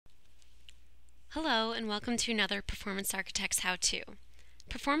Hello and welcome to another Performance Architects How-To.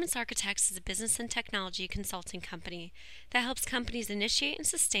 Performance Architects is a business and technology consulting company that helps companies initiate and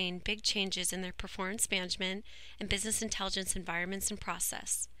sustain big changes in their performance management and business intelligence environments and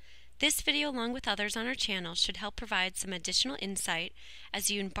process. This video, along with others on our channel, should help provide some additional insight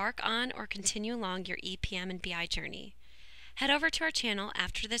as you embark on or continue along your EPM and BI journey. Head over to our channel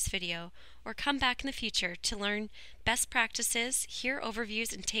after this video or come back in the future to learn best practices, hear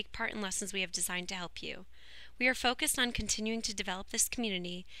overviews, and take part in lessons we have designed to help you. We are focused on continuing to develop this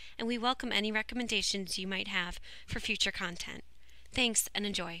community, and we welcome any recommendations you might have for future content. Thanks and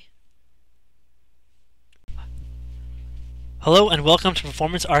enjoy. Hello and welcome to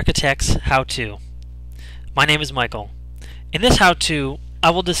Performance Architects How-To. My name is Michael. In this how-to,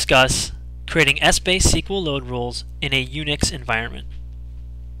 I will discuss creating Essbase SQL load rules in a Unix environment.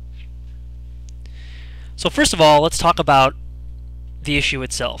 So first of all, let's talk about the issue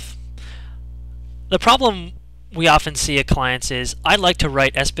itself. The problem we often see at clients is I'd like to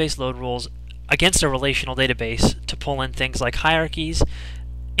write Essbase load rules against a relational database to pull in things like hierarchies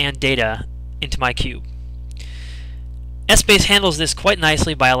and data into my cube. Essbase handles this quite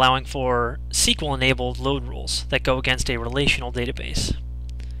nicely by allowing for SQL-enabled load rules that go against a relational database.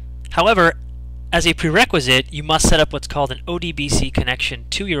 However, as a prerequisite, you must set up what's called an Odbc connection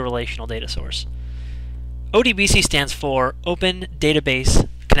to your relational data source. Odbc stands for Open Database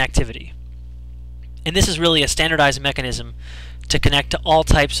Connectivity. And this is really a standardized mechanism to connect to all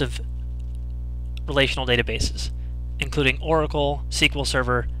types of relational databases, including Oracle, SQL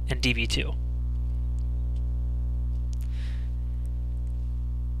Server, and DB2.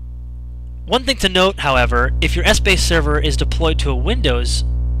 One thing to note, however, if your Essbase server is deployed to a Windows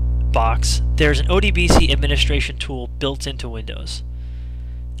box, there's an Odbc administration tool built into Windows.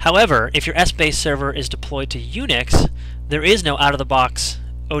 However, if your Essbase server is deployed to Unix, there is no out-of-the-box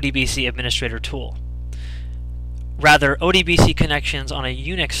Odbc administrator tool. Rather, Odbc connections on a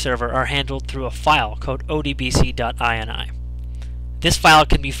Unix server are handled through a file called odbc.ini. This file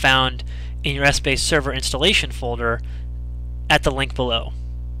can be found in your Essbase server installation folder at the link below.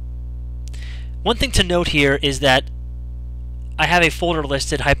 One thing to note here is that I have a folder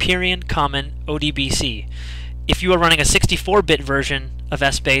listed Hyperion Common Odbc. If you are running a 64-bit version of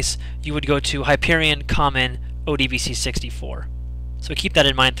Essbase, you would go to Hyperion Common Odbc 64. So keep that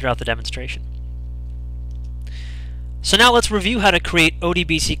in mind throughout the demonstration. So now let's review how to create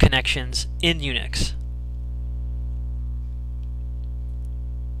Odbc connections in Unix.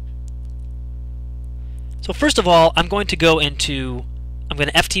 So first of all, I'm going to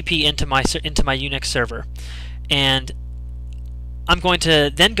FTP into my Unix server, and I'm going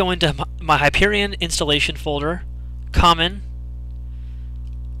to then go into my Hyperion installation folder, Common,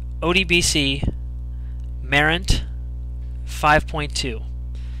 Odbc, Marint 5.2.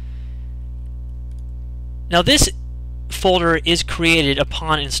 Now this folder is created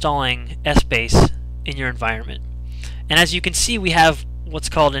upon installing Essbase in your environment. And as you can see, we have what's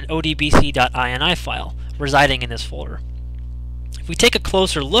called an odbc.ini file residing in this folder. If we take a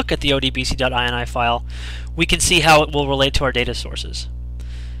closer look at the odbc.ini file, we can see how it will relate to our data sources.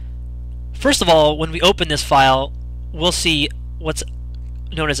 First of all, when we open this file, we'll see what's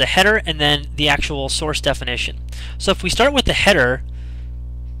known as a header and then the actual source definition. So if we start with the header,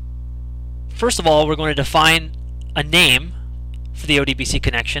 first of all, we're going to define a name for the Odbc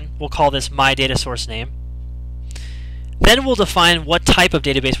connection. We'll call this my data source name. Then we'll define what type of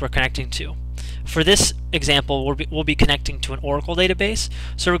database we're connecting to. For this example, we'll be connecting to an Oracle database,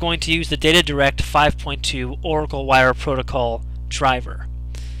 so we're going to use the DataDirect 5.2 Oracle Wire Protocol driver.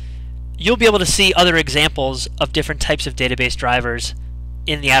 You'll be able to see other examples of different types of database drivers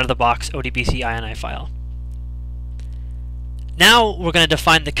in the out-of-the-box Odbc Ini file. Now we're going to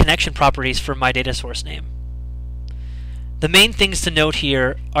define the connection properties for my data source name. The main things to note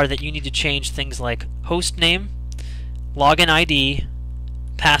here are that you need to change things like host name, login ID,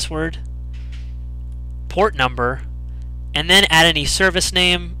 password, port number, and then add any service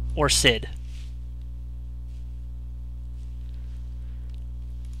name or SID.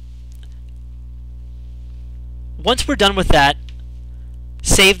 Once we're done with that,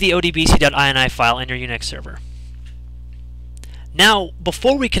 save the odbc.ini file in your Unix server. Now,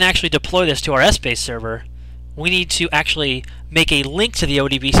 before we can actually deploy this to our Essbase server, we need to actually make a link to the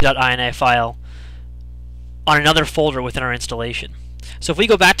odbc.ini file on another folder within our installation. So if we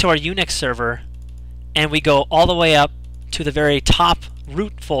go back to our Unix server and we go all the way up to the very top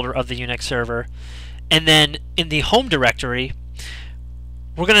root folder of the Unix server, and then in the home directory,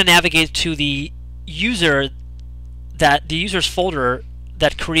 we're going to navigate to the user's folder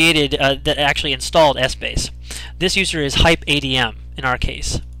that actually installed Essbase. This user is HypeADM in our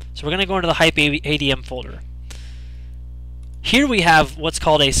case. So we're going to go into the HypADM folder. Here we have what's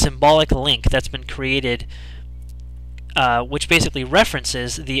called a symbolic link that's been created, which basically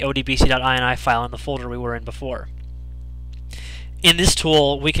references the odbc.ini file in the folder we were in before. In this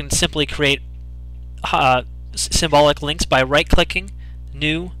tool, we can simply create symbolic links by right-clicking,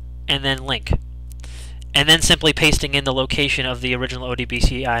 New, and then Link, and then simply pasting in the location of the original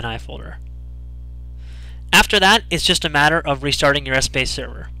Odbc Ini folder. After that, it's just a matter of restarting your Essbase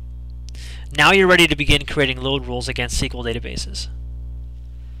server. Now you're ready to begin creating load rules against SQL databases.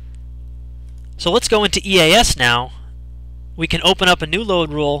 So let's go into EAS now. We can open up a new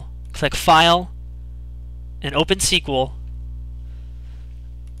load rule, click File, and Open SQL.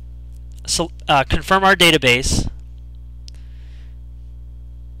 So, confirm our database,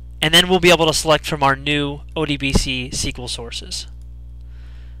 and then we'll be able to select from our new Odbc SQL sources.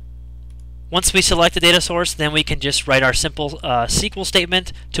 Once we select the data source, then we can just write our simple SQL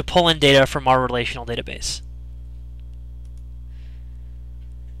statement to pull in data from our relational database.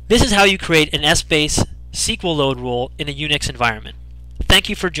 This is how you create an Essbase SQL load rule in a Unix environment. Thank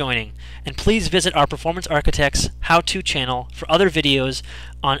you for joining, and please visit our Performance Architects How-To channel for other videos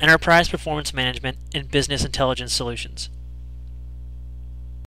on enterprise performance management and business intelligence solutions.